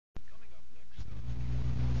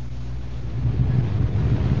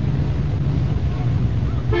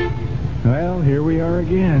Well, here we are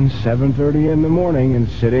again, 7:30 in the morning, and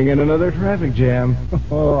sitting in another traffic jam.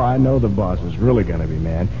 Oh, I know the boss is really going to be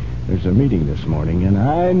mad. There's a meeting this morning, and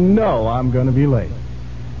I know I'm going to be late.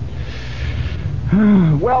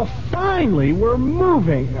 Well, finally, we're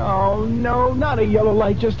moving. Oh, no, not a yellow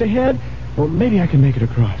light just ahead. Well, maybe I can make it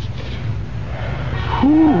across.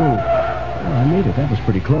 Whew. Oh, I made it. That was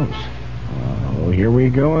pretty close. Oh, here we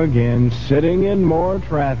go again, sitting in more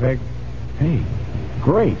traffic. Hey,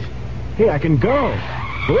 great. Hey, I can go.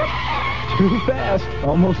 Whoop, too fast.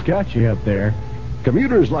 Almost got you up there.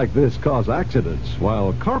 Commuters like this cause accidents,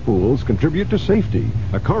 while carpools contribute to safety.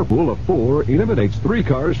 A carpool of 4 eliminates 3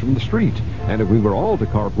 cars from the street. And if we were all to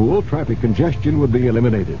carpool, traffic congestion would be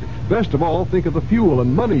eliminated. Best of all, think of the fuel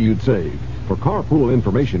and money you'd save. For carpool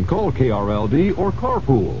information, call KRLD or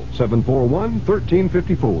Carpool,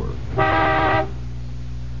 741-1354.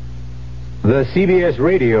 The CBS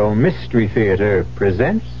Radio Mystery Theater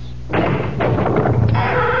presents...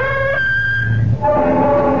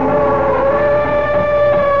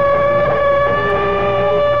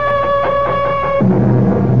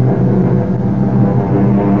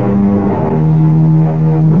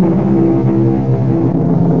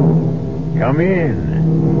 Come in.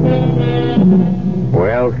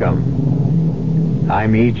 Welcome.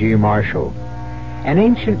 I'm E.G. Marshall. An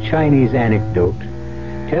ancient Chinese anecdote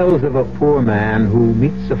tells of a poor man who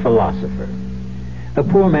meets a philosopher. The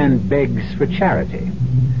poor man begs for charity.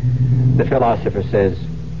 The philosopher says,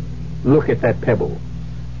 "Look at that pebble."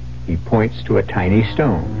 He points to a tiny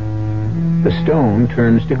stone. The stone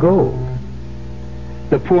turns to gold.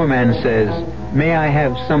 The poor man says, "May I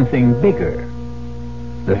have something bigger?"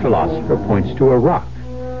 The philosopher points to a rock,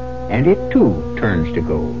 and it too turns to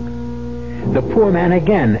gold. The poor man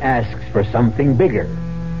again asks for something bigger.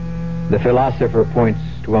 The philosopher points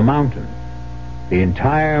to a mountain. The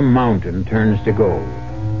entire mountain turns to gold.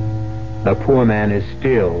 The poor man is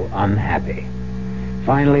still unhappy.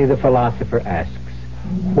 Finally, the philosopher asks,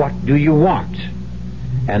 "What do you want?"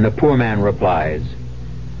 And the poor man replies,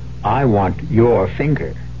 "I want your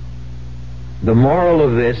finger." The moral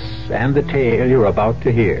of this and the tale you're about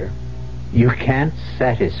to hear: you can't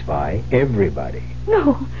satisfy everybody.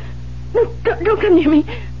 No, don't come near me.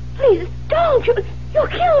 Please, don't. You'll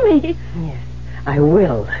kill me. Yes, I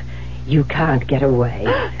will. You can't get away.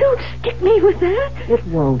 Don't stick me with that. It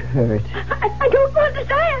won't hurt. I don't want to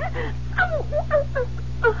die.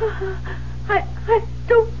 I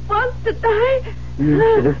don't want to die. You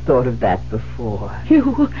should have thought of that before.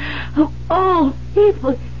 You, of all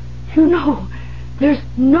people, you know, there's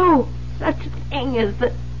no such thing as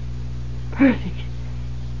the perfect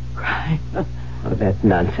crime. Oh, that's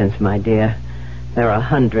nonsense, my dear. There are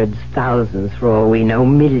hundreds, thousands, for all we know,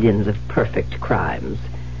 millions of perfect crimes.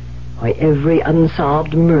 Why, every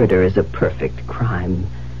unsolved murder is a perfect crime.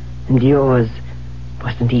 And yours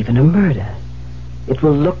wasn't even a murder. It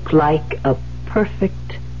will look like a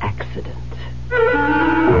perfect accident.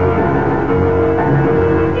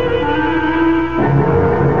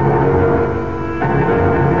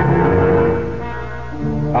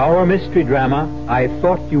 Our mystery drama, I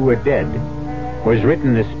Thought You Were Dead, was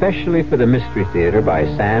written especially for the Mystery Theater by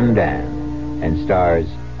Sam Dann and stars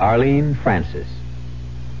Arlene Francis.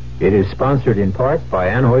 It is sponsored in part by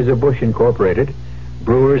Anheuser-Busch Incorporated,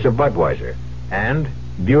 Brewers of Budweiser, and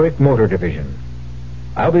Buick Motor Division.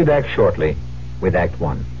 I'll be back shortly with Act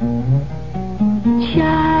One.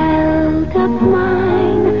 Child of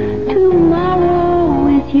mine, tomorrow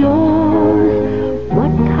is yours.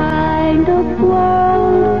 What kind of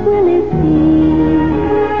world will it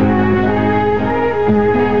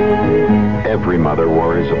be? Every mother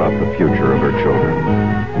worries about the future of her children.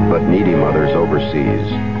 But needy mothers overseas,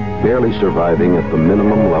 barely surviving at the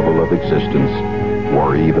minimum level of existence,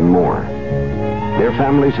 worry even more. Their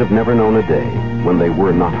families have never known a day when they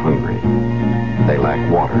were not hungry. They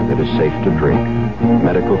lack water that is safe to drink,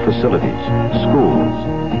 medical facilities, schools.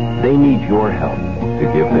 They need your help to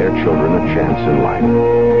give their children a chance in life.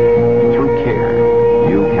 Through CARE,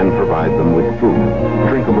 you can provide them with food,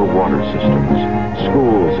 drinkable water systems,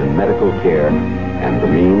 schools and medical care, and the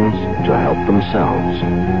means to help themselves.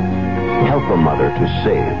 Help a mother to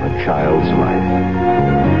save a child's life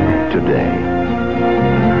today.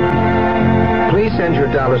 Please send your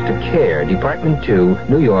dollars to CARE, Department 2,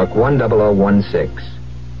 New York 10016.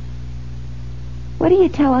 What do you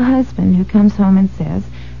tell a husband who comes home and says,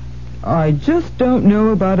 "I just don't know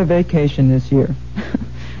about a vacation this year"?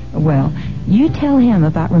 well, you tell him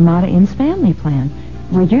about Ramada Inn's family plan,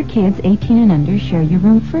 where your kids 18 and under share your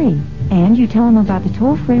room free. And you tell him about the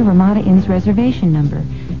toll-free Ramada Inn's reservation number,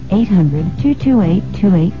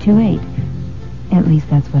 800-228-2828. At least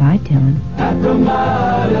that's what I'd tell him. At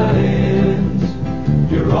Ramada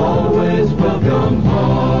Inns, you're always welcome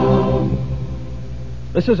home.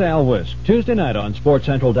 This is Al Wisk. Tuesday night on Sports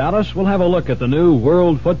Central Dallas, we'll have a look at the new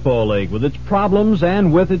World Football League with its problems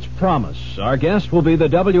and with its promise. Our guest will be the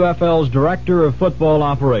WFL's Director of Football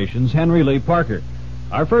Operations, Henry Lee Parker.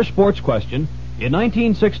 Our first sports question: in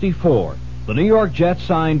 1964, the New York Jets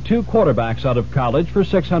signed 2 quarterbacks out of college for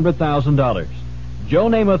 $600,000. Joe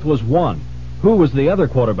Namath was one. Who was the other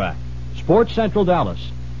quarterback? Sports Central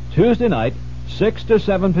Dallas, Tuesday night, 6 to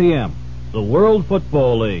 7 p.m. The World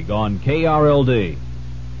Football League on KRLD.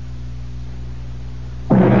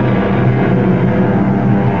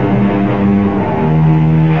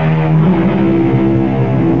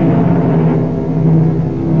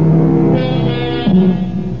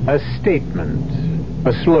 A statement,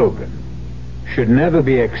 a slogan, should never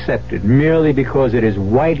be accepted merely because it is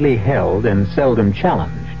widely held and seldom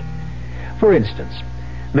challenged. For instance,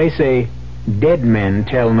 they say, dead men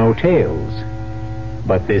tell no tales.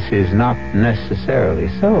 But this is not necessarily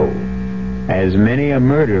so, as many a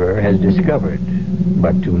murderer has discovered,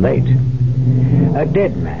 but too late. A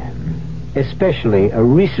dead man, especially a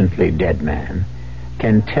recently dead man,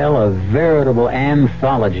 can tell a veritable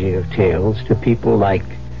anthology of tales to people like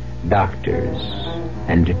doctors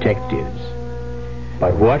and detectives.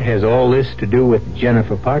 But what has all this to do with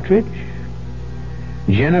Jennifer Partridge?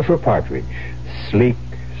 Jennifer Partridge, sleek,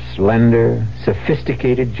 slender,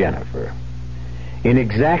 sophisticated Jennifer. In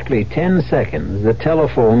exactly 10 seconds, the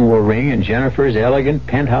telephone will ring in Jennifer's elegant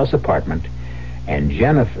penthouse apartment, and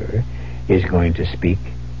Jennifer is going to speak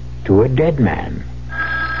to a dead man.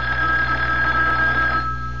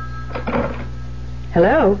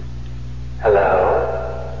 Hello? Hello?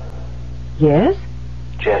 Yes?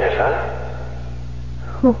 Jennifer?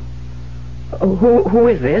 Who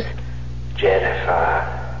is this? Jennifer.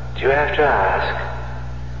 Do you have to ask?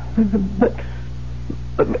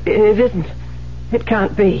 But it isn't. It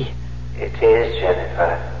can't be. It is,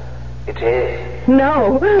 Jennifer. It is.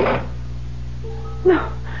 No. No.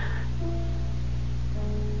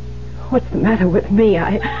 What's the matter with me?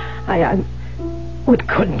 What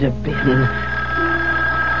couldn't have been?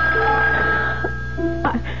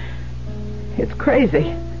 It's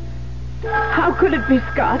crazy. How could it be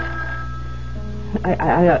Scott?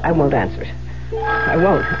 I won't answer it. I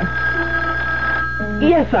won't.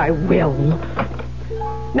 Yes, I will.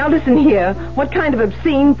 Now listen here. What kind of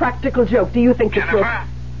obscene practical joke do you think this will... Jennifer?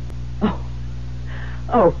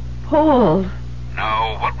 Oh, Paul.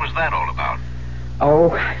 No, what was that all about?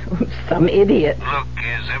 Oh, some idiot. Look,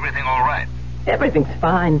 is everything all right? Everything's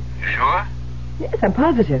fine. You sure? Yes, I'm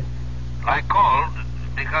positive. I called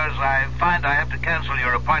because I find I have to cancel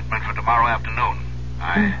your appointment for tomorrow afternoon.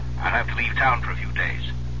 I'll have to leave town for a few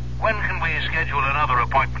days. When can we schedule another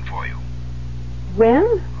appointment for you? When?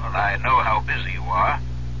 Well, I know how busy you are.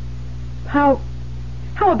 How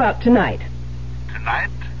about tonight?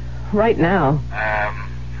 Tonight? Right now. Let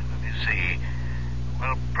me see.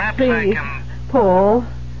 Well, perhaps Please, I can... Paul.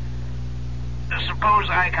 Suppose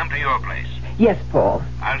I come to your place. Yes, Paul.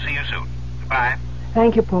 I'll see you soon. Goodbye.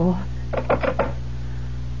 Thank you, Paul.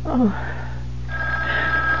 Oh.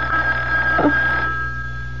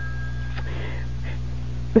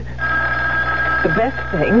 The best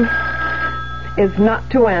thing is not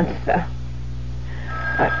to answer.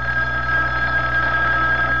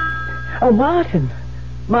 Oh, Martin.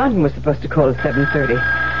 Martin was supposed to call at 7:30.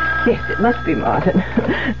 Yes, it must be Martin.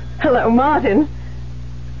 Hello, Martin.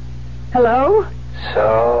 Hello?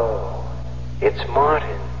 So, it's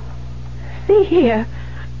Martin. See here.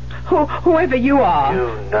 Whoever you are.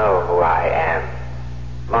 You know who I am.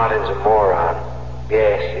 Martin's a moron.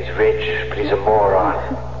 Yes, he's rich, but he's a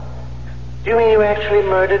moron. Do you mean you actually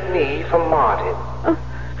murdered me for Martin?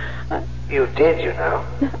 You did, you know.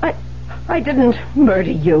 I didn't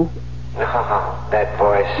murder you. Oh, that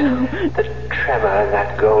voice. The tremor in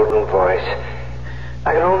that golden voice.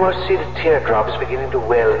 I can almost see the teardrops beginning to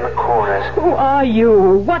well in the corners. Who are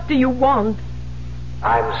you? What do you want?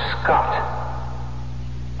 I'm Scott.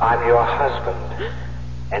 I'm your husband.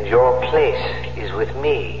 And your place is with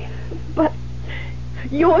me. But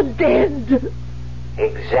you're dead.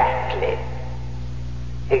 Exactly.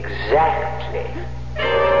 Exactly.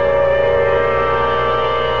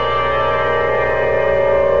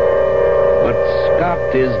 But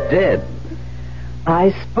Scott is dead.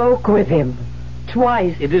 I spoke with him.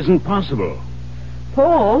 Twice. It isn't possible.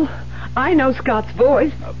 Paul, I know Scott's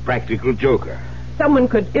voice. A practical joker. Someone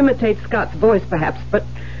could imitate Scott's voice, perhaps, but...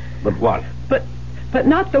 But what? But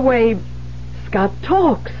not the way Scott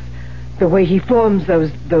talks. The way he forms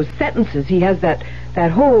those sentences. He has that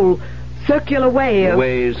whole circular way of... The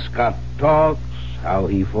way Scott talks, how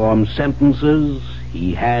he forms sentences.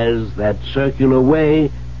 He has that circular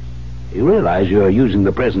way. You realize you're using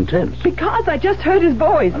the present tense. Because I just heard his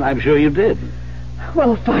voice. And I'm sure you did.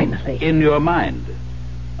 Well, finally. In your mind.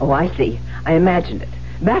 Oh, I see. I imagined it.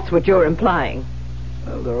 That's what you're implying.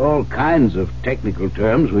 Well, there are all kinds of technical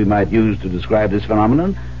terms we might use to describe this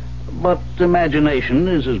phenomenon, but imagination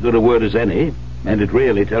is as good a word as any, and it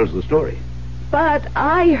really tells the story. But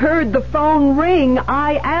I heard the phone ring.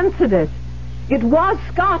 I answered it. It was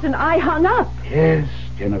Scott, and I hung up. Yes,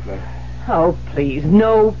 Jennifer. Oh, please,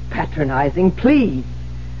 no patronizing, please.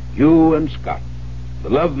 You and Scott, the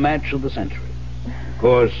love match of the century. Of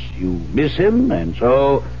course, you miss him, and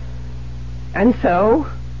so... And so?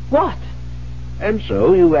 What? And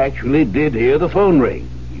so you actually did hear the phone ring.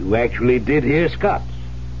 You actually did hear Scott.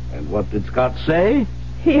 And what did Scott say?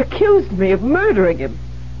 He accused me of murdering him.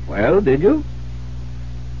 Well, did you?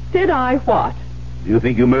 Did I what? Do you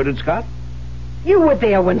think you murdered Scott? You were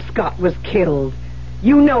there when Scott was killed.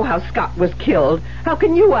 You know how Scott was killed. How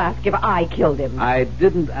can you ask if I killed him? I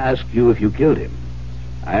didn't ask you if you killed him.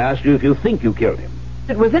 I asked you if you think you killed him.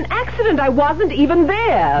 It was an accident. I wasn't even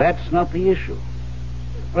there. That's not the issue.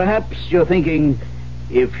 Perhaps you're thinking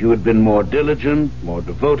if you had been more diligent, more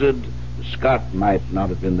devoted, Scott might not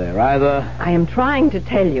have been there either. I am trying to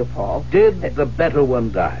tell you, Paul. Did the better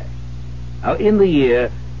one die? Now, in the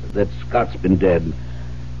year that Scott's been dead,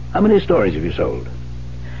 how many stories have you sold?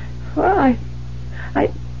 Well, I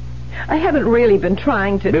haven't really been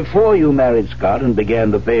trying to... Before you married Scott and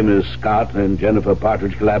began the famous Scott and Jennifer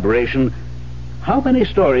Partridge collaboration, how many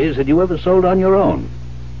stories had you ever sold on your own?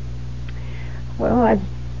 Well,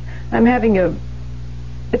 I'm having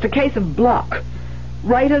it's a case of block.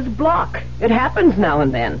 Writer's block. It happens now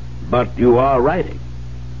and then. But you are writing.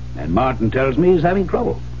 And Martin tells me he's having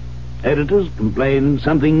trouble. Editors complain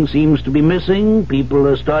something seems to be missing. People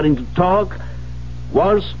are starting to talk.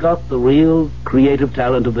 Was Scott the real creative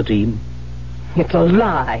talent of the team? It's a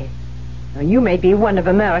lie. Now, you may be one of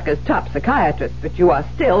America's top psychiatrists, but you are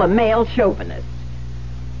still a male chauvinist.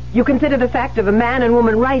 You consider the fact of a man and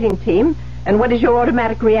woman writing team, and what is your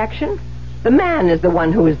automatic reaction? The man is the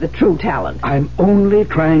one who is the true talent. I'm only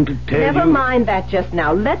trying to tell you... Never mind that just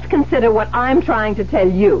now. Let's consider what I'm trying to tell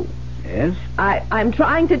you. Yes? I'm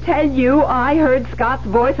trying to tell you I heard Scott's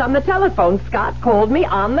voice on the telephone. Scott called me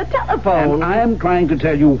on the telephone. And I'm trying to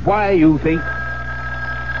tell you why you think...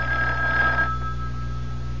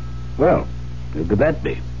 Well, who could that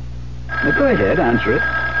be? Now, go ahead, answer it.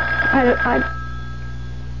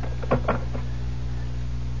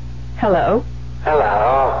 Hello?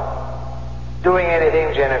 Hello. Doing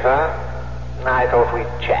anything, Jennifer? I thought we'd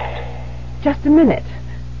chat. Just a minute.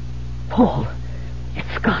 Paul,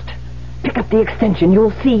 it's Scott. Pick up the extension.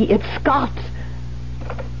 You'll see it's Scott.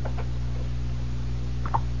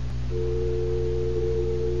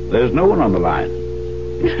 There's no one on the line.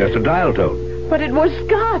 It's just a dial tone. But it was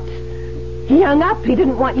Scott. He hung up. He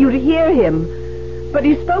didn't want you to hear him. But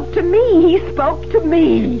he spoke to me. He spoke to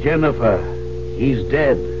me. Jennifer, he's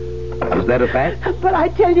dead. Is that a fact? But I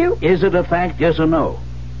tell you... Is it a fact, yes or no?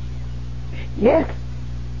 Yes.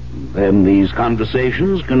 Then these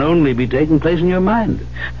conversations can only be taking place in your mind.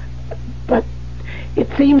 But it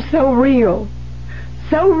seems so real.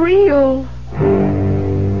 So real.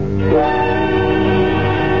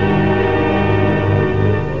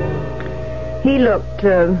 He looked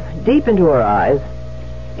deep into her eyes,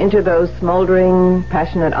 into those smoldering,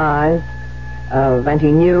 passionate eyes, and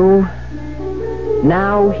he knew.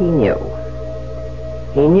 Now he knew.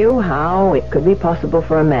 He knew how it could be possible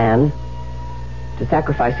for a man to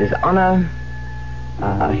sacrifice his honor,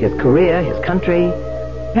 his career, his country.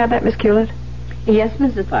 You have that, Miss Hewlett? Yes,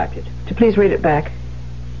 Mrs. Partridge. To please read it back.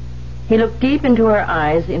 He looked deep into her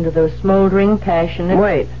eyes, into those smoldering, passionate...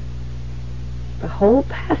 Wait. The whole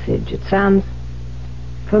passage, it sounds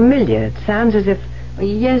familiar. It sounds as if...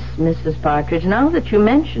 Yes, Mrs. Partridge, now that you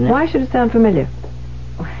mention it... Why should it sound familiar?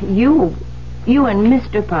 You and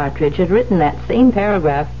Mr. Partridge had written that same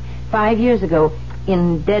paragraph 5 years ago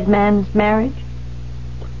in Dead Man's Marriage.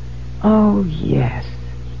 Oh, yes.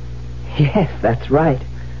 Yes, that's right.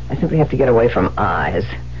 I simply have to get away from eyes.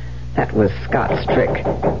 That was Scott's trick.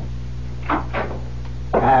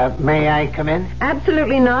 May I come in?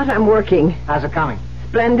 Absolutely not. I'm working. How's it coming?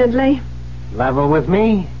 Splendidly. Level with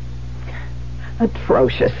me?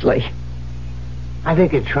 Atrociously. I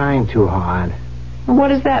think you're trying too hard. What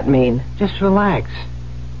does that mean? Just relax.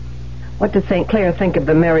 What does St. Clair think of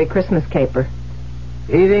the Merry Christmas caper?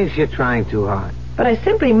 He thinks you're trying too hard. But I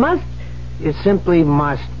simply must... You simply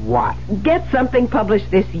must what? Get something published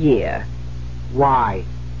this year. Why?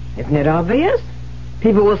 Isn't it obvious?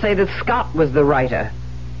 People will say that Scott was the writer.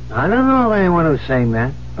 I don't know of anyone who's saying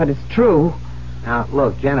that. But it's true. Now,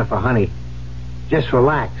 look, Jennifer, honey, just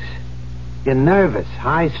relax. You're nervous,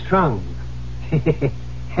 high-strung.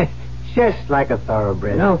 Just like a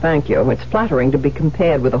thoroughbred. No, thank you. It's flattering to be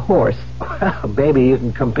compared with a horse. Well, baby, you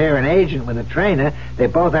can compare an agent with a trainer. They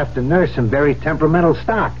both have to nurse some very temperamental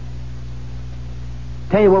stock.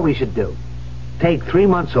 Tell you what we should do. Take 3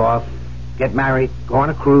 months off, get married, go on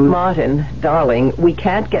a cruise. Martin, darling, we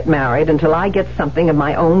can't get married until I get something of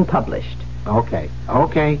my own published. Okay.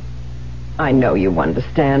 I know you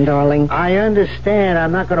understand, darling. I understand.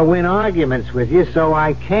 I'm not going to win arguments with you, so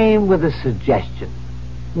I came with a suggestion.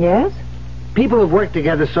 Yes? People who've worked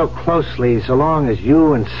together so closely, so long as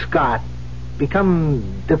you and Scott,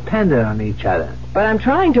 become dependent on each other. But I'm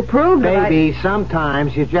trying to prove that Baby,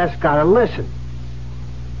 sometimes you just gotta listen.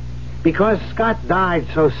 Because Scott died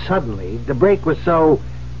so suddenly, the break was so...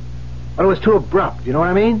 Well, it was too abrupt, you know what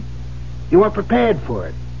I mean? You weren't prepared for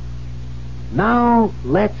it. Now,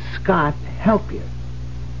 let Scott help you.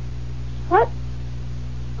 What?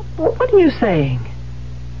 What are you saying?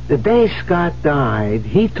 The day Scott died,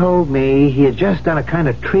 he told me he had just done a kind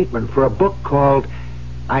of treatment for a book called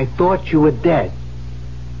I Thought You Were Dead.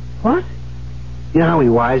 What? You know how he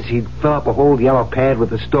was? He'd fill up a whole yellow pad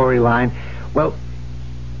with a storyline. Well,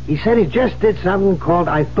 he said he just did something called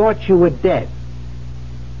I Thought You Were Dead.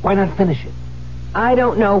 Why not finish it? I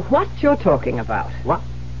don't know what you're talking about. What?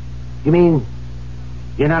 You mean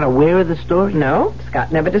you're not aware of the story? No,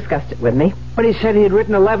 Scott never discussed it with me. But he said he had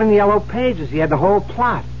written 11 yellow pages. He had the whole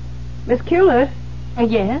plot. Miss Culet?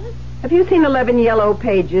 Yes? Have you seen 11 yellow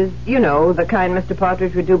pages? You know, the kind Mr.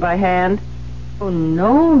 Partridge would do by hand? Oh,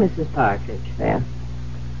 no, Mrs. Partridge. There.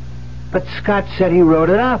 But Scott said he wrote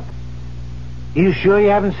it up. You sure you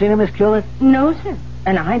haven't seen it, Miss Culet? No, sir.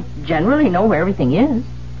 And I generally know where everything is.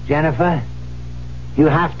 Jennifer, you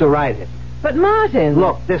have to write it. But Martin...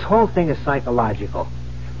 Look, this whole thing is psychological.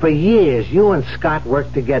 For years, you and Scott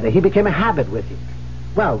worked together. He became a habit with you.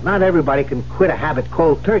 Well, not everybody can quit a habit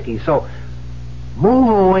cold turkey, so move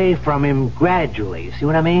away from him gradually. See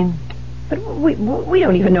what I mean? But we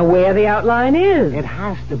don't even know where the outline is. It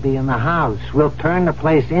has to be in the house. We'll turn the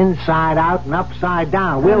place inside out and upside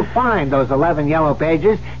down. We'll find those 11 yellow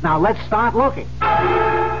pages. Now, let's start looking.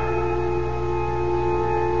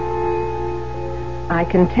 I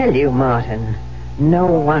can tell you, Martin, no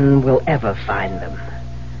one will ever find them.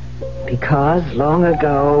 Because long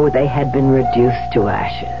ago they had been reduced to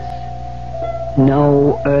ashes.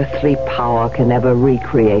 No earthly power can ever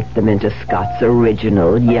recreate them into Scott's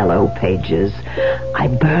original yellow pages. I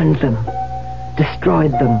burned them,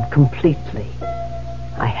 destroyed them completely.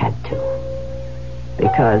 I had to.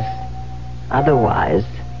 Because otherwise,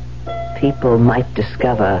 people might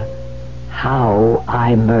discover how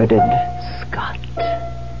I murdered Scott.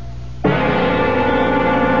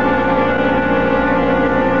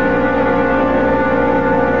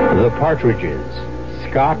 The Partridges,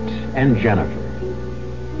 Scott and Jennifer.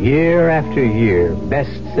 Year after year,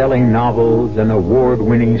 best-selling novels and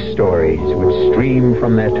award-winning stories would stream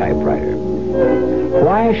from their typewriter.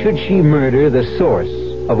 Why should she murder the source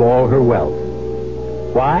of all her wealth?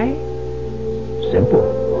 Why?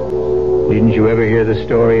 Simple. Didn't you ever hear the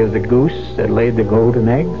story of the goose that laid the golden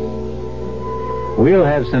eggs? We'll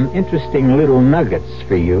have some interesting little nuggets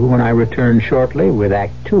for you when I return shortly with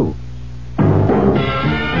Act 2.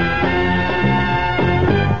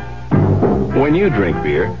 When you drink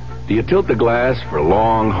beer, do you tilt the glass for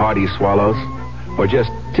long, hearty swallows? Or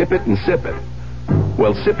just tip it and sip it?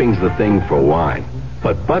 Well, sipping's the thing for wine.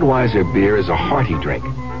 But Budweiser beer is a hearty drink,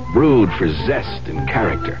 brewed for zest and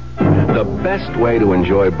character. The best way to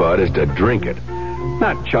enjoy Bud is to drink it.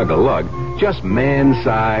 Not chug-a-lug, just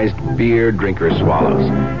man-sized beer drinker swallows.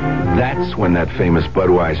 That's when that famous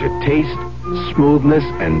Budweiser taste, smoothness,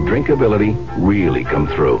 and drinkability really come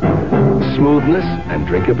through. Smoothness and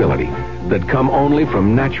drinkability that come only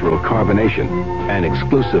from natural carbonation and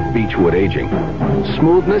exclusive beechwood aging.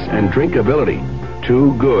 Smoothness and drinkability,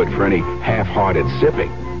 too good for any half-hearted sipping.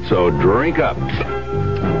 So drink up.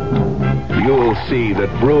 You'll see that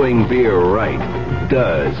brewing beer right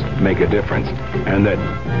does make a difference, and that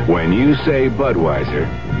when you say Budweiser,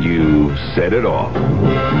 you've said it all.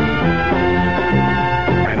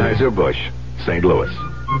 Anheuser-Busch, St. Louis.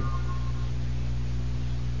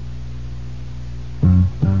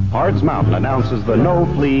 Hards Mountain announces the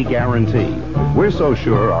no-flea guarantee. We're so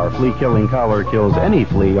sure our flea-killing collar kills any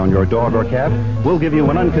flea on your dog or cat, we'll give you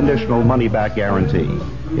an unconditional money-back guarantee.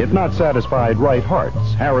 If not satisfied, write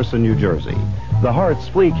Harts, Harrison, New Jersey. The Harts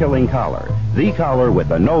Flea-Killing Collar, the collar with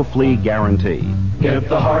the no-flea guarantee. Get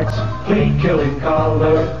the Harts flea-killing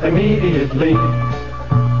collar immediately.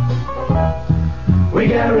 We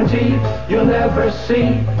guarantee you'll never see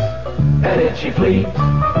an itchy flea.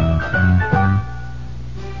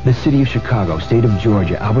 The city of Chicago, state of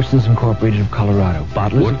Georgia, Albertsons Incorporated of Colorado,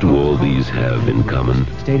 Bottlers. What do all these have in common?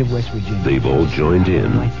 State of West Virginia. They've all joined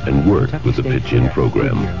in and worked with the Pitch-In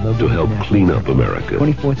program to help clean up America.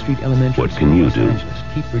 24th Street Elementary. What can you do?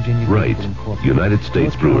 Right. United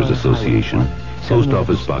States Brewers Association. Post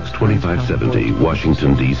Office Box 2570,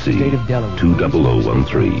 Washington, D.C.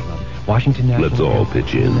 20013. Washington National. Let's all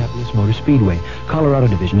pitch in. Indianapolis Motor Speedway, Colorado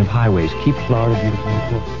Division of Highways. Keep Florida beautiful and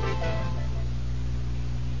cool.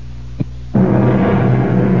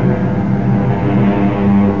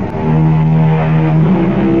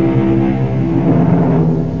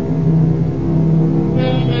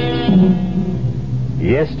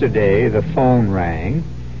 Yesterday, the phone rang,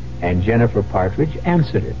 and Jennifer Partridge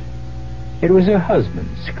answered it. It was her husband,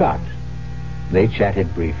 Scott. They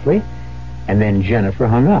chatted briefly, and then Jennifer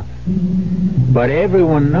hung up. But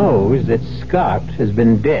everyone knows that Scott has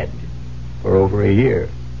been dead for over a year.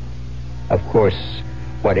 Of course,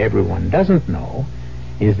 what everyone doesn't know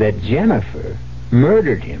is that Jennifer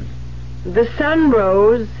murdered him. The sun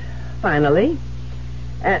rose, finally.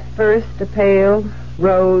 At first, a pale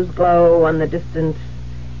rose glow on the distant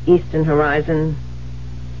eastern horizon.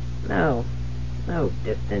 No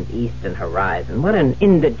distant eastern horizon. What an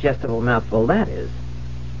indigestible mouthful that is.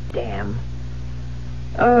 Damn.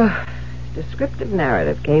 Oh, descriptive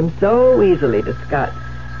narrative came so easily to Scott.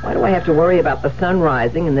 Why do I have to worry about the sun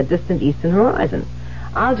rising and the distant eastern horizon?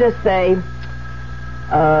 I'll just say,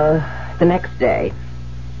 the next day.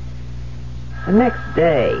 The next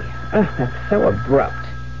day. Oh, that's so abrupt.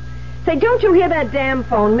 Say, don't you hear that damn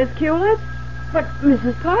phone, Miss Hewlett? But,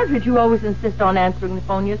 Mrs. Partridge, you always insist on answering the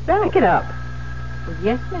phone yourself. Pick it up. Well,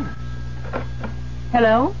 yes, ma'am.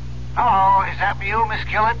 Hello? Hello, is that you, Miss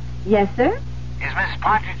Hewlett? Yes, sir? Is Mrs.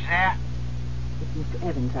 Partridge there? It's Mr.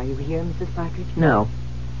 Evans. Are you here, Mrs. Partridge? No.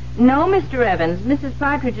 No, Mr. Evans. Mrs.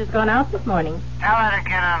 Partridge has gone out this morning. Tell her to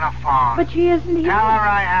get on the phone. But she isn't here. Tell her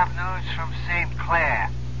I have news from St. Clair.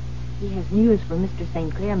 He has news from Mr.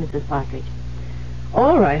 St. Clair, Mrs. Partridge.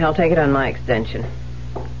 All right, I'll take it on my extension.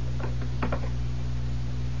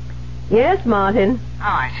 Yes, Martin. Oh,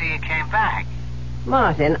 I see you came back.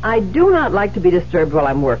 Martin, I do not like to be disturbed while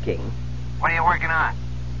I'm working. What are you working on?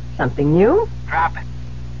 Something new? Drop it.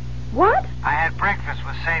 What? I had breakfast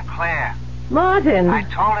with St. Clair. Martin. I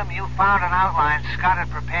told him you found an outline Scott had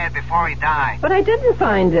prepared before he died. But I didn't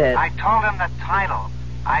find it. I told him the title.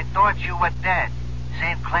 I thought you were dead.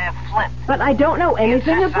 St. Clair flipped. But I don't know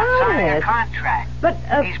anything he insists on about signing it. a contract. But,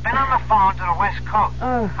 he's been on the phone to the West Coast.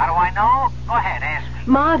 How do I know? Go ahead, ask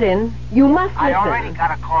me. Martin, you must listen. I already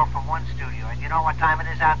got a call from one studio, and you know what time it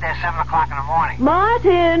is out there? 7 o'clock in the morning.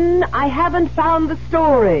 Martin, I haven't found the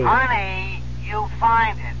story. Honey, you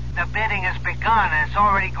find it. The bidding has begun, and it's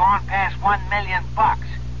already gone past $1 million.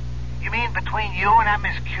 You mean between you and that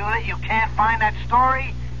Miss Hewlett, you can't find that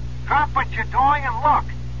story? Drop what you're doing and look.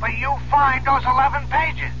 But you find those 11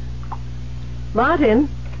 pages. Martin?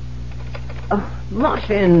 Oh,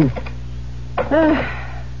 Martin.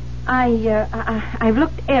 I've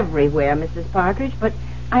looked everywhere, Mrs. Partridge, but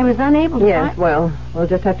I was unable to Yes, well, we'll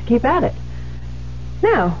just have to keep at it.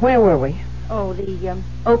 Now, where were we? Oh, the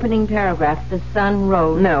opening paragraph, the sun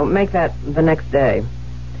rose. No, make that the next day.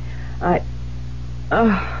 I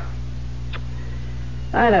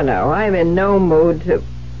don't know. I'm in no mood to...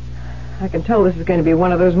 I can tell this is going to be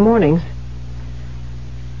one of those mornings.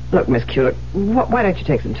 Look, Miss Hewlett, why don't you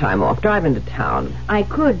take some time off? Drive into town. I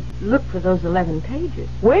could look for those 11 pages.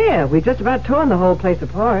 Where? We've just about torn the whole place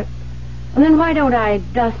apart. And then why don't I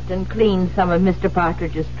dust and clean some of Mr.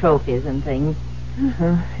 Partridge's trophies and things?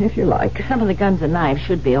 If you like. Some of the guns and knives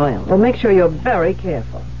should be oiled. Well, make sure you're very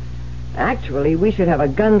careful. Actually, we should have a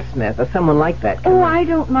gunsmith or someone like that. Oh, I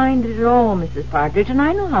don't mind it at all, Mrs. Partridge, and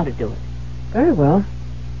I know how to do it. Very well.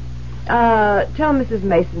 Tell Mrs.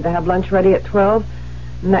 Mason to have lunch ready at 12,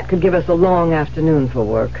 and that could give us a long afternoon for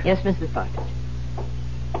work. Yes, Mrs. Partridge.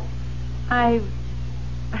 I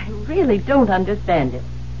really don't understand it.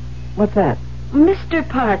 What's that? Mr.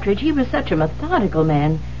 Partridge, he was such a methodical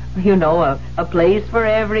man. You know, a place for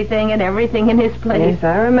everything and everything in his place. Yes,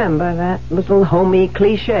 I remember. That little homey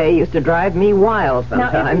cliche used to drive me wild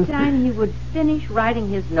sometimes. Now, every time he would finish writing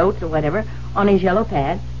his notes or whatever on his yellow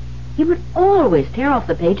pad, he would always tear off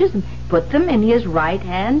the pages and put them in his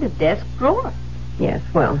right-hand desk drawer. Yes,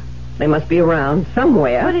 well, they must be around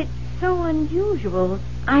somewhere. But it's so unusual.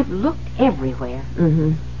 I've looked everywhere.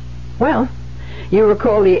 Mm-hmm. Well, you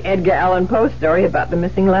recall the Edgar Allan Poe story about the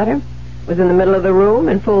missing letter? Was in the middle of the room,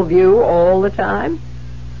 in full view all the time?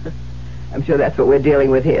 I'm sure that's what we're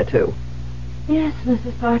dealing with here, too. Yes,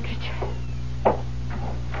 Mrs. Partridge.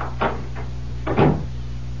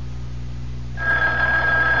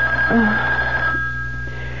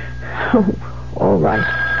 Oh, all right.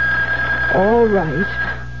 All right.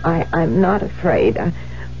 I'm not afraid.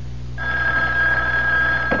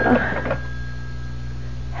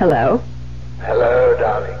 Hello? Hello,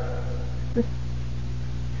 darling.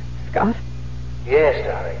 Scott? Yes,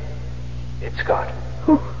 darling. It's Scott.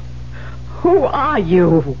 Who are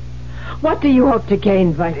you? What do you hope to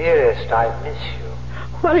gain by... Dearest, I miss you.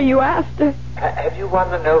 What are you after? Have you won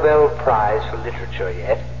the Nobel Prize for Literature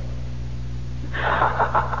yet?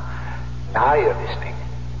 Now you're listening.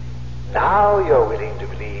 Now you're willing to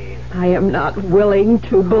believe. I am not willing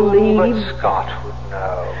to believe. But Scott would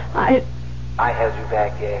know. I held you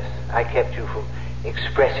back, yes. I kept you from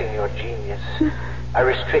expressing your genius. I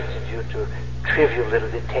restricted you to trivial little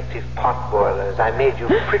detective potboilers. I made you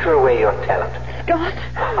fritter away your talent. Scott!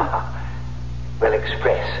 Well,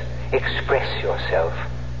 express yourself.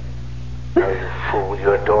 Oh, you fool,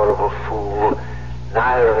 you adorable fool.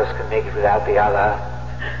 Neither of us can make it without the other.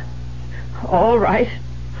 All right.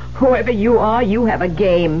 Whoever you are, you have a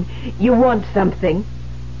game. You want something.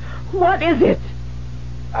 What is it?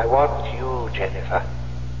 I want you, Jennifer.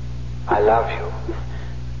 I love you.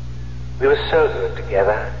 We were so good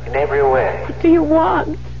together in every way. What do you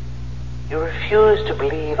want? You refuse to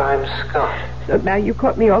believe I'm Scott. So now you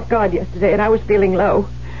caught me off guard yesterday, and I was feeling low.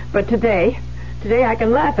 But today I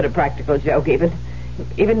can laugh at a practical joke, even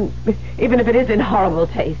if it is in horrible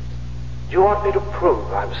taste. Do you want me to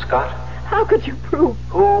prove I'm Scott? How could you prove?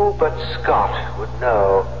 Who but Scott would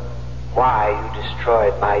know why you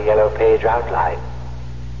destroyed my yellow page outline?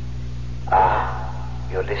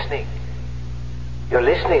 You're listening. You're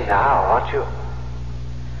listening now, aren't you?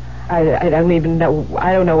 I don't even know.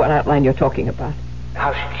 I don't know what outline you're talking about.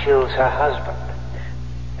 How she kills her husband.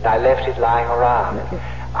 And I left it lying around.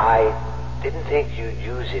 I didn't think you'd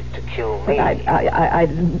use it to kill me. I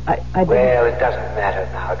didn't. Well, it doesn't matter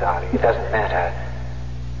now, darling. It doesn't matter.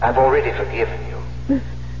 I've already forgiven you.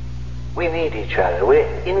 We need each other. We're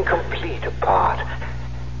incomplete apart.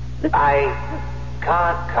 I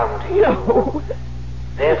can't come to you. No.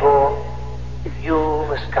 Therefore, you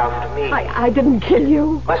must come to me. I didn't kill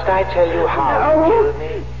you. Must I tell you how you killed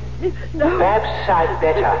me? No. Perhaps I'd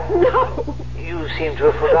better. No. You seem to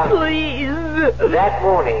have forgotten. Please. That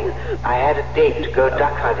morning, I had a date to go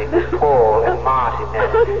duck hunting with Paul and Martin.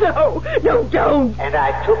 And... No, don't. And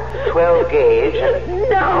I took the 12 gauge and...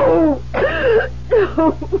 No.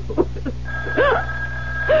 No.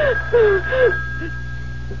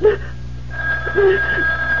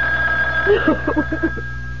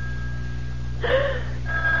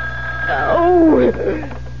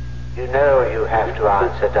 You know you have to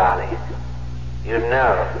answer, darling. You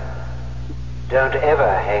know. Don't ever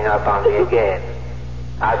hang up on me again.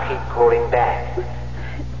 I'll keep calling back.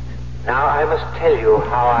 Now I must tell you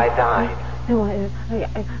how I died. No,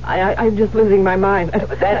 I'm just losing my mind.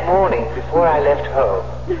 But that morning, before I left home,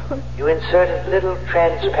 you inserted a little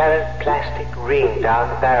transparent plastic ring down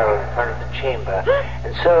the barrel in front of the chamber.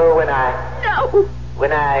 And so when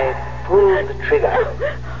I pulled the trigger,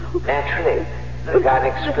 naturally, the gun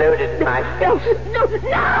exploded in my face.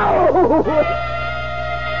 No!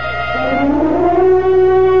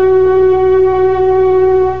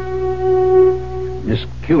 Miss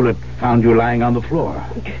Hewlett found you lying on the floor.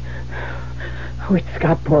 Oh, it's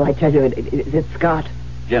Scott, Paul, I tell you, it's Scott.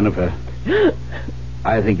 Jennifer,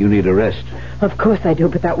 I think you need a rest. Of course I do,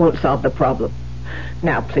 but that won't solve the problem.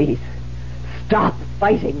 Now, please, stop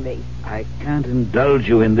fighting me. I can't indulge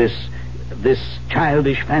you in this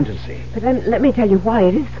childish fantasy. But then let me tell you why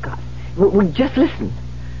it is Scott. Well, just listen.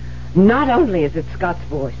 Not only is it Scott's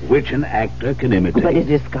voice, which an actor can imitate, but it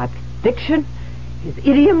is Scott's diction, his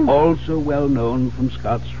idiom. Also well known from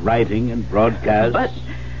Scott's writing and broadcasts.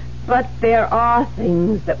 But there are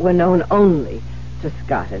things that were known only to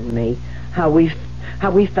Scott and me. How we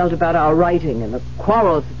felt about our writing and the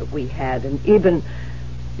quarrels that we had, and even...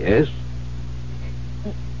 Yes?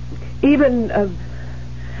 Even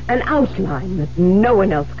an outline that no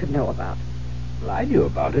one else could know about. Well, I knew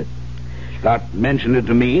about it. Scott mentioned it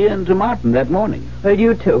to me and to Martin that morning. Well,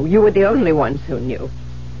 you too. You were the only ones who knew.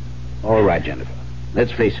 All right, Jennifer.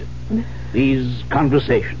 Let's face it. These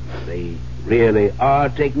conversations, they really are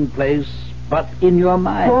taking place, but in your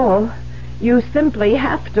mind. Paul, you simply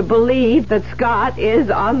have to believe that Scott is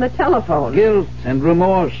on the telephone. Guilt and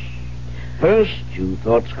remorse. First, you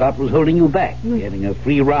thought Scott was holding you back, getting a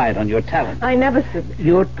free ride on your talent. I never said...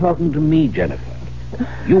 You're talking to me, Jennifer.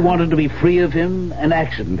 You wanted to be free of him. An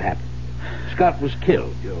accident happened. Scott was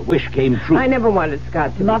killed. Your wish came true. I never wanted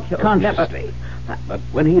Scott to Not be killed. consciously. But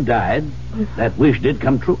when he died, that wish did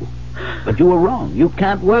come true. But you were wrong. You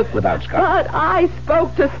can't work without Scott. But I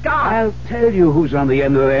spoke to Scott. I'll tell you who's on the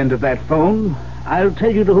end of that phone. I'll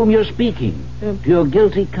tell you to whom you're speaking. To your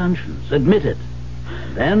guilty conscience. Admit it.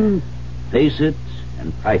 Then face it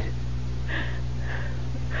and fight it.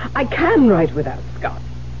 I can write without Scott.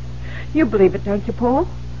 You believe it, don't you, Paul?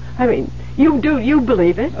 I mean, you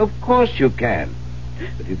believe it? Of course you can.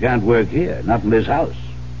 But you can't work here, not in this house.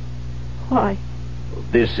 Why?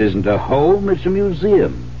 This isn't a home, it's a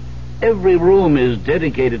museum. Every room is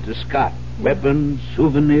dedicated to Scott. Weapons,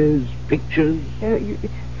 souvenirs, pictures.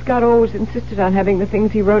 Scott always insisted on having the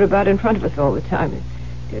things he wrote about in front of us all the time.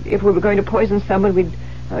 If we were going to poison someone,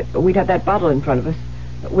 we'd have that bottle in front of us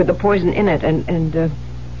with the poison in it, and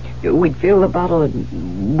we'd fill the bottle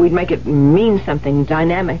and we'd make it mean something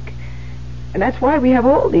dynamic. And that's why we have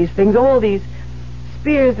all these things, all these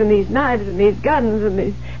spears and these knives and these guns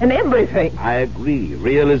and everything. I agree.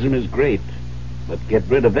 Realism is great. But get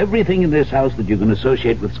rid of everything in this house that you can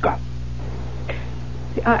associate with Scott.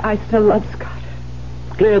 See, I still love Scott.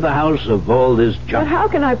 Clear the house of all this junk. But how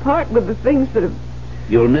can I part with the things that have...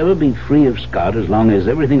 You'll never be free of Scott as long as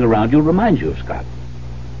everything around you reminds you of Scott.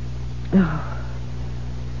 Oh.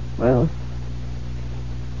 Well,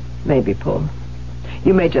 maybe, Paul.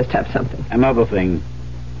 You may just have something. Another thing.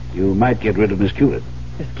 You might get rid of Miss Hewlett.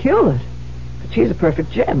 Miss Hewlett? But she's a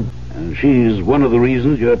perfect gem. And she's one of the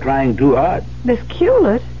reasons you're trying too hard. Miss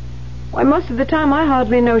Hewlett? Why, most of the time I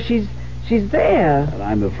hardly know she's there. Well,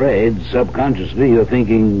 I'm afraid, subconsciously, you're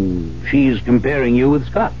thinking she's comparing you with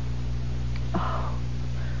Scott. Oh,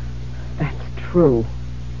 that's true.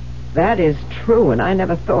 That is true, and I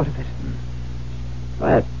never thought of it.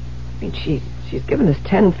 But, I mean, she's given us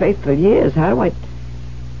 10 faithful years. How do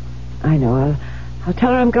I know. I'll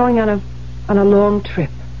tell her I'm going on a long trip.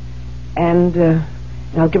 And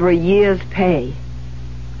I'll give her a year's pay.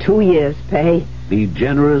 2 years' pay. Be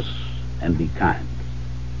generous and be kind.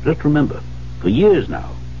 Just remember, for years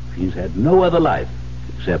now, she's had no other life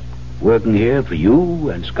except working here for you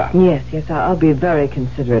and Scott. Yes, I'll be very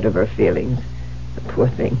considerate of her feelings. The poor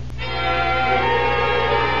thing.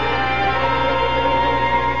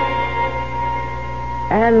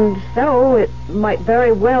 And so it might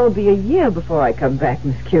very well be a year before I come back,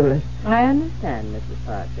 Miss Hewlett. I understand, Mrs.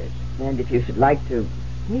 Partridge. And if you should like to,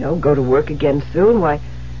 go to work again soon, why,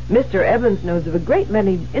 Mr. Evans knows of a great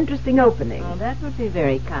many interesting openings. Oh, that would be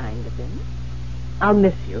very kind of him. I'll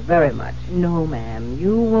miss you very much. No, ma'am,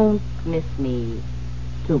 you won't miss me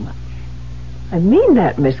too much. I mean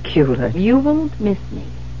that, Miss Hewlett. You won't miss me.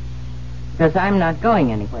 Because I'm not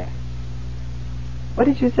going anywhere. What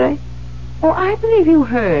did you say? Oh, I believe you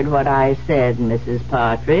heard what I said, Mrs.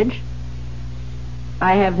 Partridge.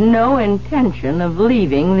 I have no intention of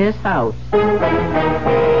leaving this house.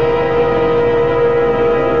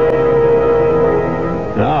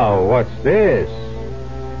 Now, what's this?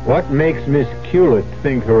 What makes Miss Hewlett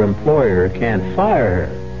think her employer can't fire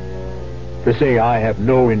her? To say I have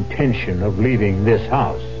no intention of leaving this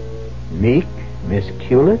house. Meek, Miss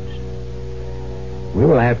Hewlett? We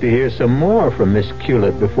will have to hear some more from Miss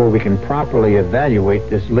Hewlett before we can properly evaluate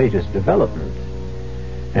this latest development.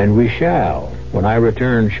 And we shall, when I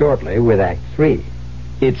return shortly with Act 3.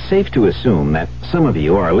 It's safe to assume that some of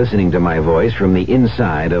you are listening to my voice from the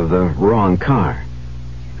inside of the wrong car.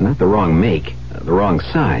 Not the wrong make, the wrong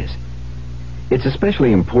size. It's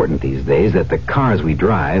especially important these days that the cars we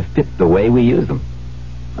drive fit the way we use them.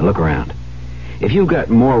 Now look around. If you've got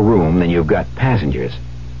more room than you've got passengers,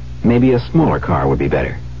 maybe a smaller car would be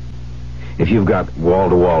better. If you've got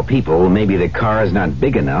wall-to-wall people, maybe the car is not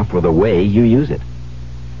big enough for the way you use it.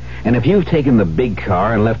 And if you've taken the big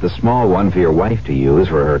car and left the small one for your wife to use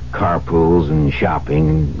for her carpools and shopping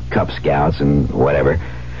and Cub Scouts and whatever,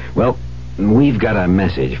 well, we've got a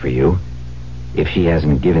message for you. If she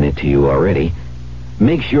hasn't given it to you already,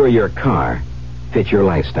 make sure your car fits your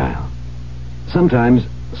lifestyle. Sometimes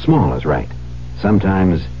small is right.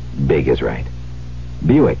 Sometimes big is right.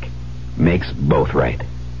 Buick makes both right.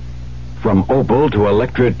 From Opel to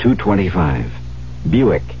Electra 225,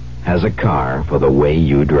 Buick has a car for the way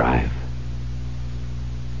you drive.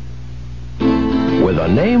 With a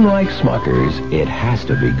name like Smucker's, it has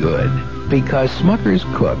to be good. Because Smucker's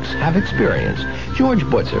cooks have experience. George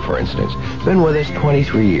Butzer, for instance, been with us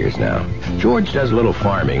 23 years now. George does a little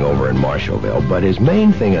farming over in Marshallville, but his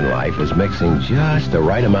main thing in life is mixing just the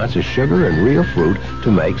right amounts of sugar and real fruit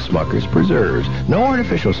to make Smucker's preserves. No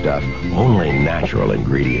artificial stuff, only natural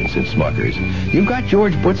ingredients in Smucker's. You've got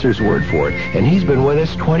George Butzer's word for it, and he's been with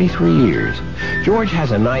us 23 years. George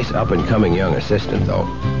has a nice up-and-coming young assistant, though.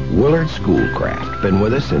 Willard Schoolcraft, been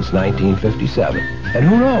with us since 1957. And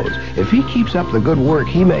who knows, if he keeps up the good work,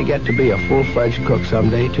 he may get to be a full-fledged cook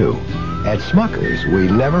someday, too. At Smuckers, we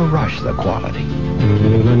never rush the quality.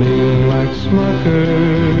 With a name like Smuckers,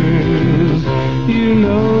 you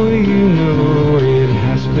know it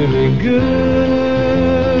has to be good.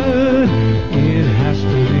 It has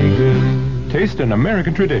to be good. Taste an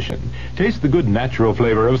American tradition. Taste the good natural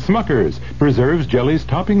flavor of Smuckers. Preserves, jellies,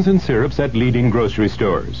 toppings, and syrups at leading grocery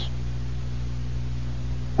stores.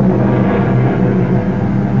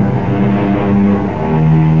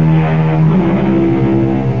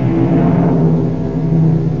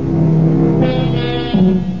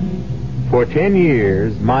 For 10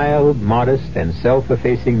 years, mild, modest, and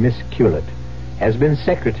self-effacing Miss Culett has been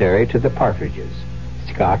secretary to the Partridges,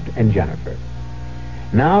 Scott and Jennifer.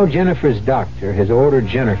 Now Jennifer's doctor has ordered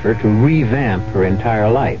Jennifer to revamp her entire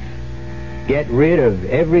life. Get rid of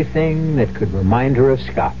everything that could remind her of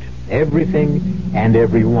Scott. Everything and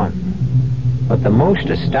everyone. But the most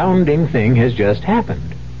astounding thing has just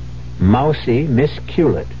happened. Mousy Miss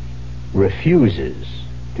Culett refuses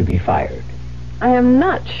to be fired. I am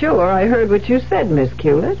not sure I heard what you said, Miss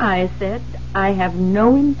Culett. I said I have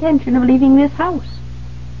no intention of leaving this house.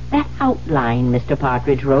 That outline Mr.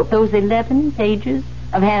 Partridge wrote, those 11 pages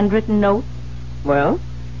of handwritten notes. Well?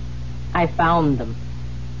 I found them.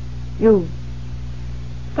 You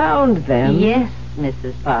found them? Yes,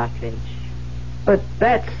 Mrs. Partridge. But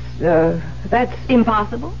that's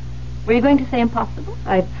impossible. Were you going to say impossible?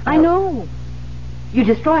 I know. You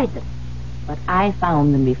destroyed them. But I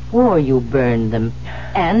found them before you burned them,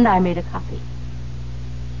 and I made a copy.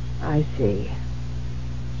 I see.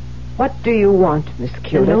 What do you want, Miss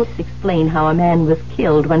Culett? The notes explain how a man was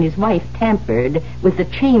killed when his wife tampered with the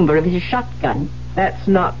chamber of his shotgun. That's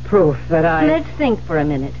not proof that Let's think for a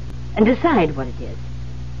minute and decide what it is.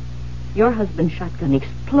 Your husband's shotgun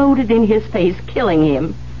exploded in his face, killing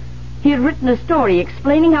him. He had written a story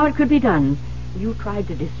explaining how it could be done. You tried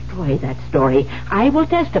to destroy that story. I will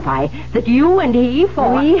testify that you and he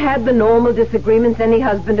fought. We had the normal disagreements any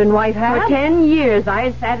husband and wife have. For 10 years,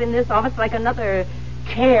 I sat in this office like another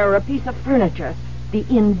chair, a piece of furniture. The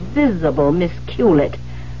invisible Miss Culett.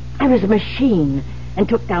 I was a machine and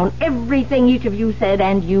took down everything each of you said,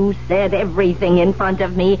 and you said everything in front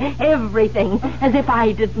of me. Everything, as if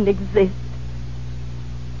I didn't exist.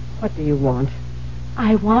 What do you want?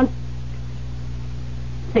 I want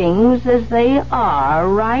things as they are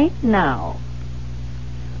right now.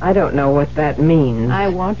 I don't know what that means. I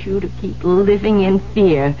want you to keep living in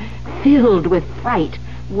fear, filled with fright,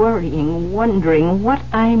 worrying, wondering what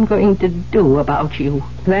I'm going to do about you.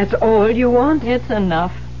 That's all you want? It's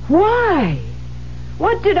enough. Why?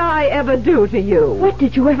 What did I ever do to you? What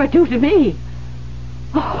did you ever do to me?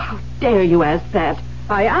 Oh, how dare you ask that?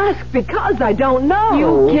 I ask because I don't know.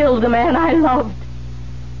 You killed the man I loved.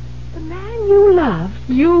 The man you loved?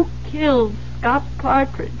 You killed Scott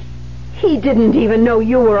Partridge. He didn't even know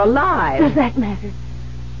you were alive. Does that matter?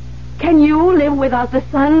 Can you live without the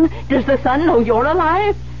sun? Does the sun know you're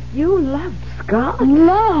alive? You loved Scott?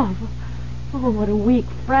 Love? Oh, what a weak,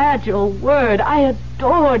 fragile word. I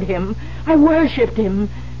adored him. I worshipped him.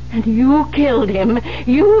 And you killed him.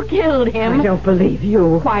 You killed him. I don't believe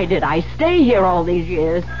you. Why did I stay here all these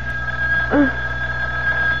years?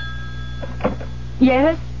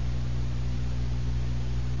 Yes?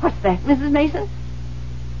 What's that, Mrs. Mason?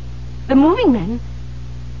 The moving men?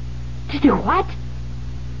 To do what?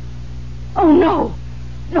 Oh, no.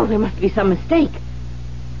 No, there must be some mistake.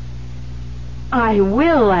 I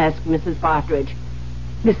will ask Mrs. Partridge.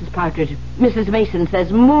 Mrs. Partridge, Mrs. Mason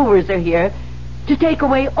says movers are here to take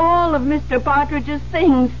away all of Mr. Partridge's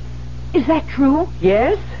things. Is that true?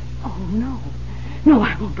 Yes. Oh, no. No,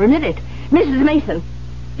 I won't permit it. Mrs. Mason,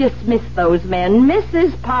 dismiss those men.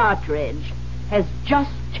 Mrs. Partridge has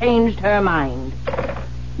just changed her mind.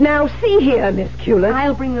 Now, see here, Miss Culett.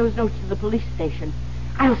 I'll bring those notes to the police station.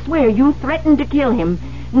 I'll swear you threatened to kill him.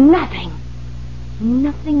 Nothing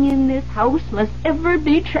in this house must ever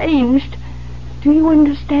be changed. Do you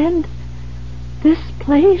understand? This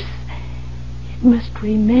place, it must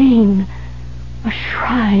remain a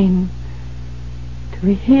shrine to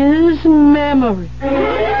his memory.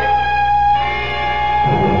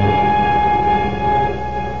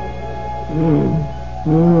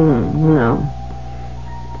 No.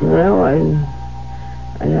 No, I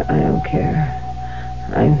don't care.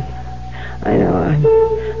 I know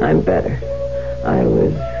I'm better. I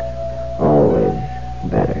was always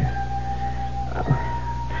better.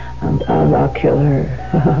 I'll kill her.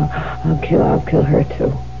 I'll kill her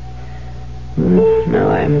too.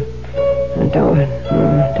 No, don't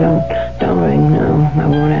ring. No, I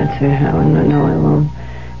won't answer. No,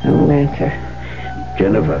 I won't answer.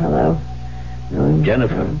 Jennifer. Hello. No,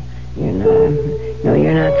 Jennifer. You're not. No,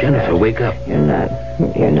 you're not. Jennifer, wake up. You're not.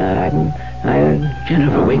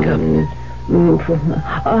 Jennifer, wake up.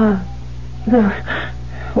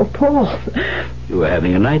 Oh, Paul. You were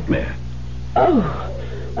having a nightmare. No,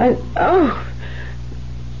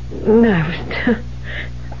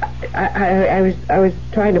 I was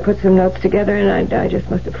trying to put some notes together, and I just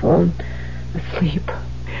must have fallen asleep.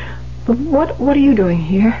 But what are you doing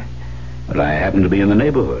here? Well, I happened to be in the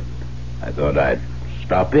neighborhood. I thought I'd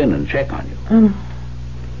stop in and check on you.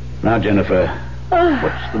 Now, Jennifer,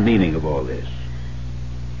 what's the meaning of all this?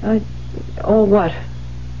 All what?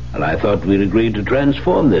 Well, I thought we'd agreed to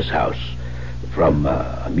transform this house from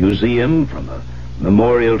a museum, from a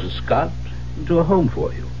memorial to Scott, into a home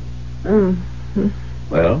for you.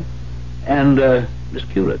 Well, and Miss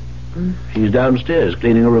Culett, she's downstairs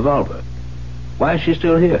cleaning a revolver. Why is she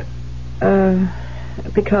still here?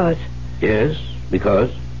 Because. Yes,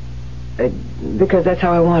 because? Because that's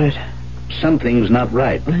how I want it. Something's not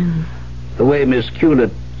right. The way Miss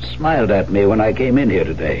Culett smiled at me when I came in here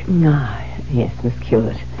today. Yes, Miss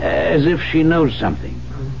Culett. As if she knows something.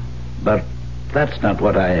 But that's not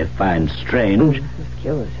what I find strange. Miss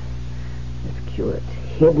Culett.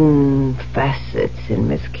 Hidden facets in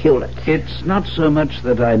Miss Culett. It's not so much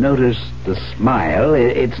that I noticed the smile.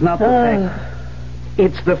 It's not the fact.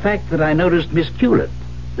 It's the fact that I noticed Miss Culett.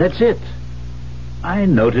 That's it. I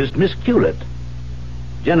noticed Miss Culett.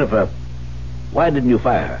 Jennifer, why didn't you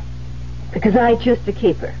fire her? Because I choose to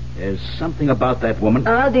keep her. There's something about that woman.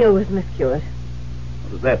 I'll deal with Miss Culett.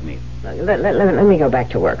 What does that mean? Let me go back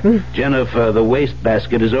to work. Jennifer, the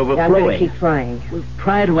wastebasket is overflowing. I'm going to keep trying. Well,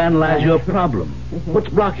 try to analyze your problem. What's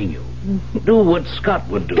blocking you? Do what Scott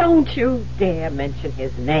would do. Don't you dare mention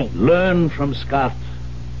his name. Learn from Scott.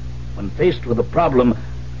 When faced with a problem,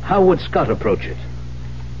 how would Scott approach it?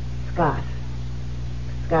 Scott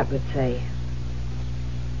would say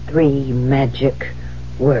 3 magic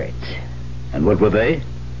words. And what were they?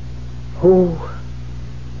 Who,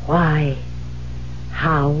 why,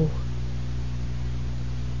 how.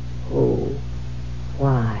 Who,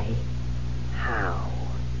 why, how.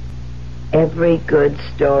 Every good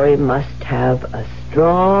story must have a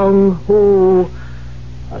strong who,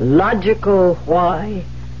 a logical why,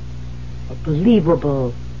 a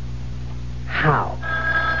believable how.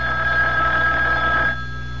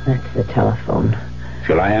 That's the telephone.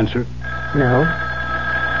 Shall I answer? No.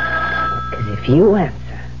 Because if you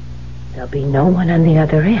answer, there'll be no one on the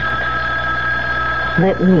other end.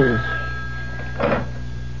 Let me.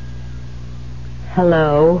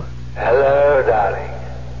 Hello? Hello, darling.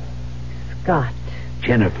 Scott.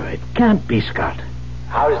 Jennifer, it can't be Scott.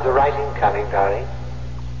 How's the writing coming, darling?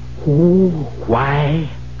 Who, why,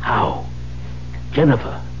 how.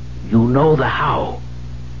 Jennifer, you know the how.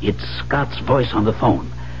 It's Scott's voice on the phone.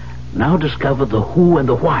 Now discover the who and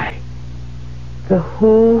the why. The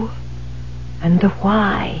who and the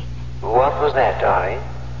why. What was that, darling?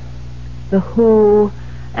 The who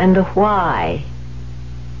and the why.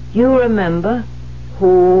 You remember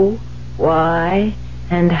who, why,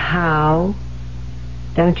 and how,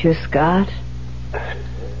 don't you, Scott?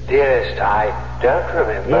 Dearest, I don't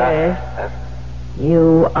remember. Yes.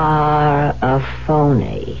 You are a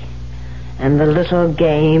phony. And the little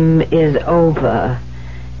game is over.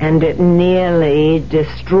 And it nearly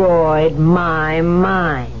destroyed my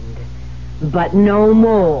mind. But no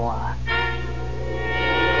more.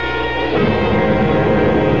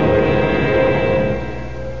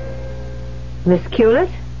 Miss Culett,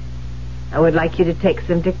 I would like you to take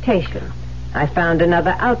some dictation. I found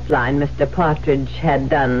another outline Mr. Partridge had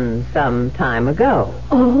done some time ago.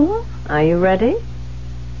 Oh? Are you ready?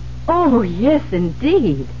 Oh, yes,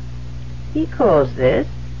 indeed. He calls this,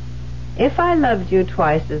 If I Loved You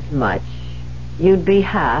Twice as Much, You'd Be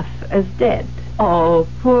Half as Dead. Oh,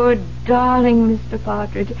 poor darling Mr.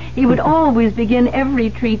 Partridge. He would always begin every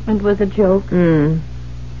treatment with a joke.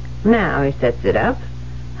 Now he sets it up.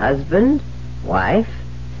 Husband, wife,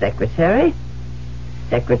 secretary.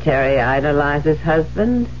 Secretary idolizes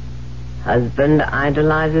husband. Husband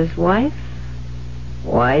idolizes wife.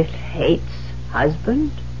 Wife hates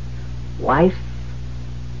husband. Wife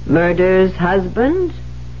murders husband.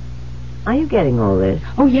 Are you getting all this?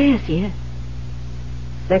 Oh, yes, yes.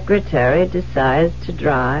 Secretary decides to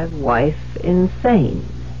drive wife insane.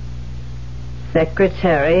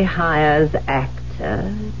 Secretary hires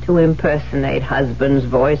actor to impersonate husband's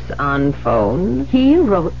voice on phone. He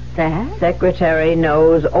wrote that? Secretary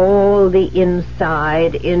knows all the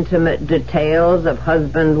inside, intimate details of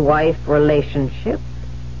husband-wife relationship.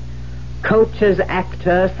 Coaches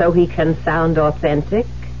actor so he can sound authentic.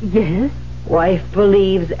 Yes. Wife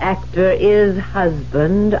believes actor is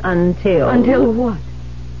husband until... Until what?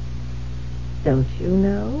 Don't you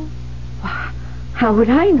know? How would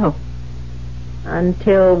I know?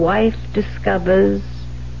 Until wife discovers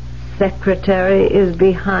secretary is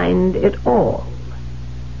behind it all.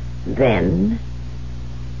 Then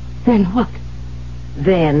what?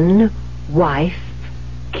 Then wife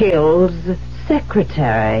kills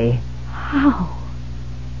secretary. How?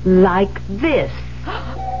 Like this.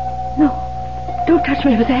 No. Don't touch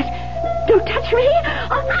me with that. Don't touch me.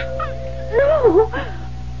 No.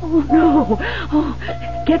 Oh, no. Oh,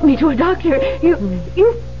 get me to a doctor. You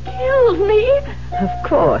killed me. Of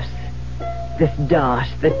course. This dart,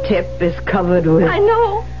 the tip, is covered with... I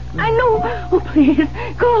know. Oh, please,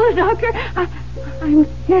 call a doctor. I'm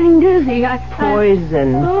getting dizzy.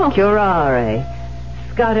 Poison. Curare.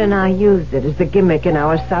 Scott and I used it as a gimmick in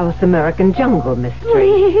our South American jungle mystery.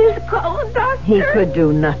 Please, call a doctor. He could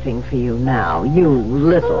do nothing for you now, you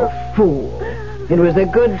little fool. It was a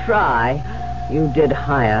good try. You did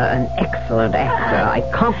hire an excellent actor. I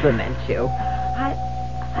compliment you. I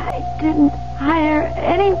didn't hire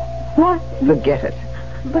anyone. Forget it.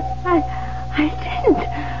 But I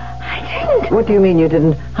didn't. What do you mean you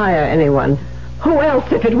didn't hire anyone? Who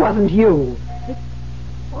else if it wasn't you? It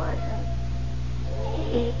wasn't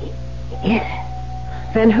me.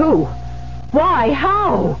 Then who? Why?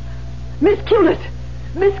 How? Miss Hewlett!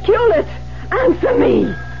 Miss Hewlett! Answer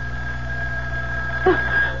me!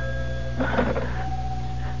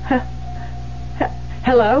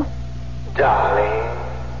 Hello? Darling.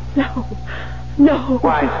 No.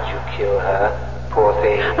 Why did you kill her? Poor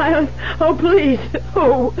thing. Oh, please.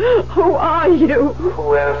 Who are you?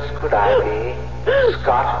 Who else could I be?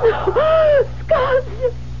 Scott? Scott!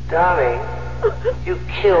 Darling, you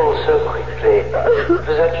killed so quickly for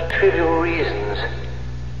such trivial reasons.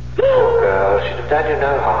 Poor girl, she'd have done you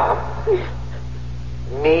no harm.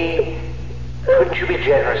 Me? Couldn't you be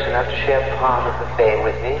generous enough to share part of the fame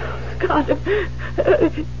with me? Scott,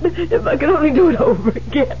 if I could only do it over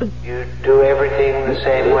again. You do everything the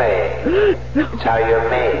same way. It's how you're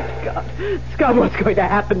made. Scott, what's going to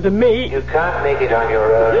happen to me? You can't make it on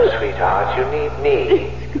your own, sweetheart. You need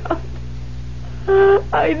me. Scott,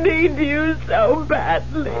 I need you so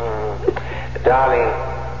badly. Darling,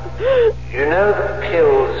 you know the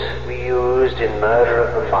pills we used in Murder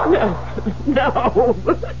of the Month? No.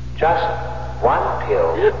 Just one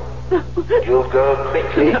pill. You'll go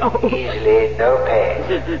quickly, easily, no pain.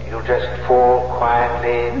 You'll just fall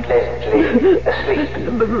quietly, pleasantly asleep.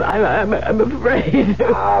 I'm afraid.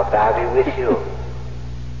 I'll be with you.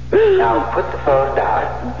 Now put the phone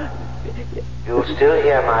down. You'll still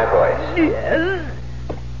hear my voice. Yes.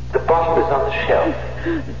 The bottle is on the shelf.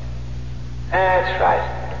 That's right.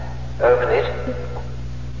 Open it.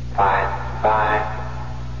 Fine.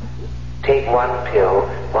 Take one pill,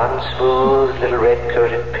 one smooth little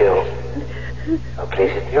red-coated pill. Now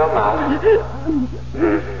place it in your mouth.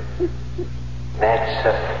 That's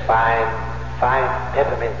a fine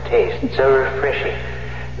peppermint taste. It's so refreshing.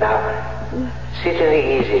 Now, sit in the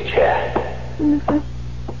easy chair.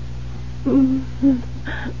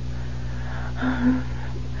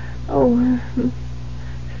 Oh,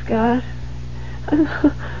 Scott.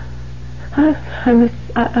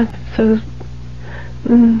 I'm so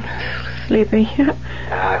sleepy.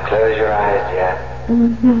 Now close your eyes, dear.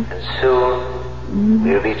 And soon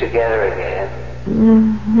we'll be together again.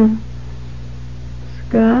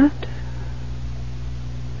 Scott?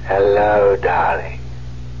 Hello, darling.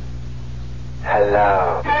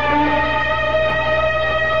 Hello.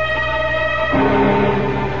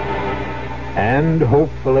 And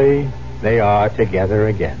hopefully they are together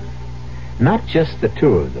again. Not just the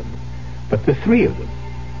two of them, but the three of them.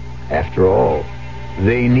 After all,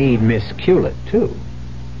 they need Miss Hewlett, too.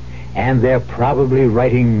 And they're probably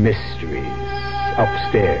writing mysteries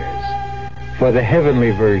upstairs for the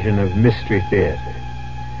heavenly version of Mystery Theater.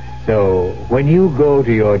 So when you go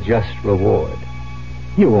to your just reward,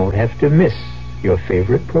 you won't have to miss your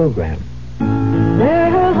favorite program. Where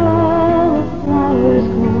have all the flowers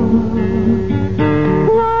gone?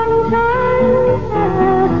 Long time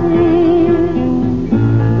past me.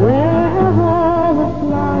 Where have all the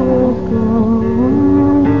flowers gone?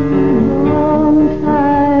 Long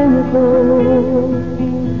time ago.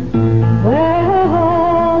 Where have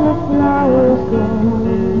all the flowers gone?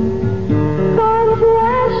 Gone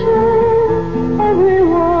flashing,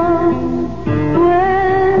 everyone.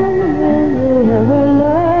 When will they ever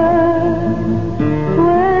learn?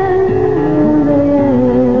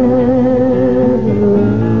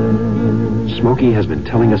 Smokey has been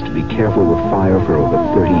telling us to be careful with fire for over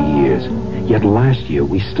 30 years. Yet last year,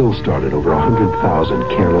 we still started over 100,000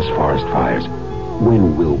 careless forest fires.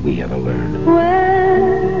 When will we ever learn?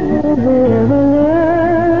 When will they ever learn?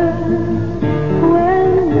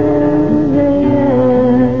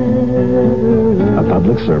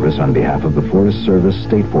 public service on behalf of the Forest Service,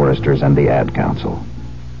 State Foresters, and the Ad Council.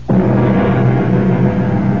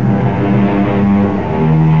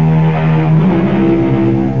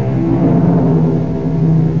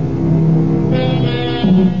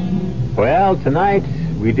 Well, tonight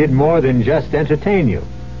we did more than just entertain you.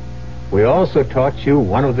 We also taught you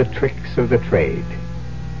one of the tricks of the trade.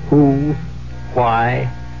 Who, why,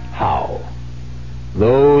 how.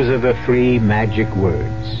 Those are the three magic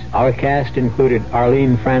words. Our cast included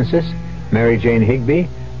Arlene Francis, Mary Jane Higby,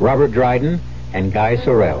 Robert Dryden, and Guy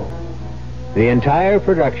Sorel. The entire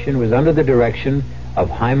production was under the direction of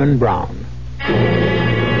Himan Brown.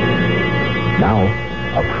 Now,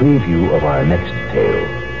 a preview of our next tale.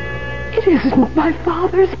 It isn't my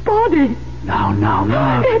father's body.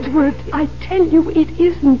 Now. Edward, I tell you, it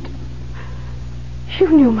isn't. You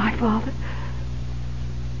knew my father.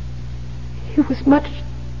 He was much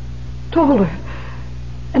taller.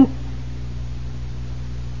 And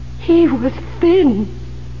he was thin.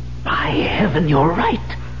 By heaven, you're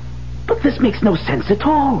right. But this makes no sense at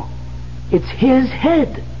all. It's his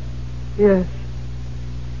head. Yes,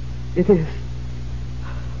 it is.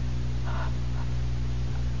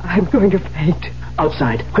 I'm going to faint.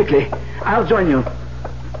 Outside, quickly. I'll join you.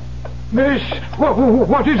 Miss,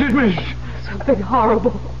 what is it, miss? Something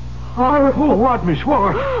horrible. Horrible. What, miss,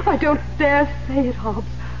 what? I don't dare say it, Hobbs.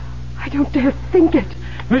 I don't dare think it.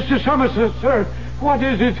 Mr. Somerset, sir, what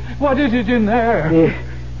is it? What is it in there?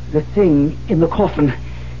 The thing in the coffin.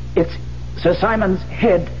 It's Sir Simon's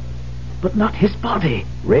head, but not his body.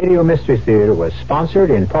 Radio Mystery Theater was sponsored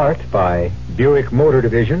in part by Buick Motor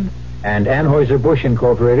Division and Anheuser-Busch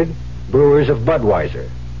Incorporated, Brewers of Budweiser.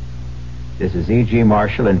 This is E.G.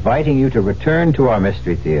 Marshall inviting you to return to our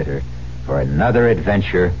Mystery Theater for another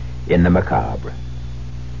adventure in the macabre.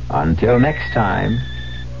 Until next time,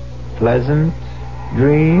 pleasant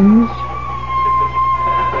dreams.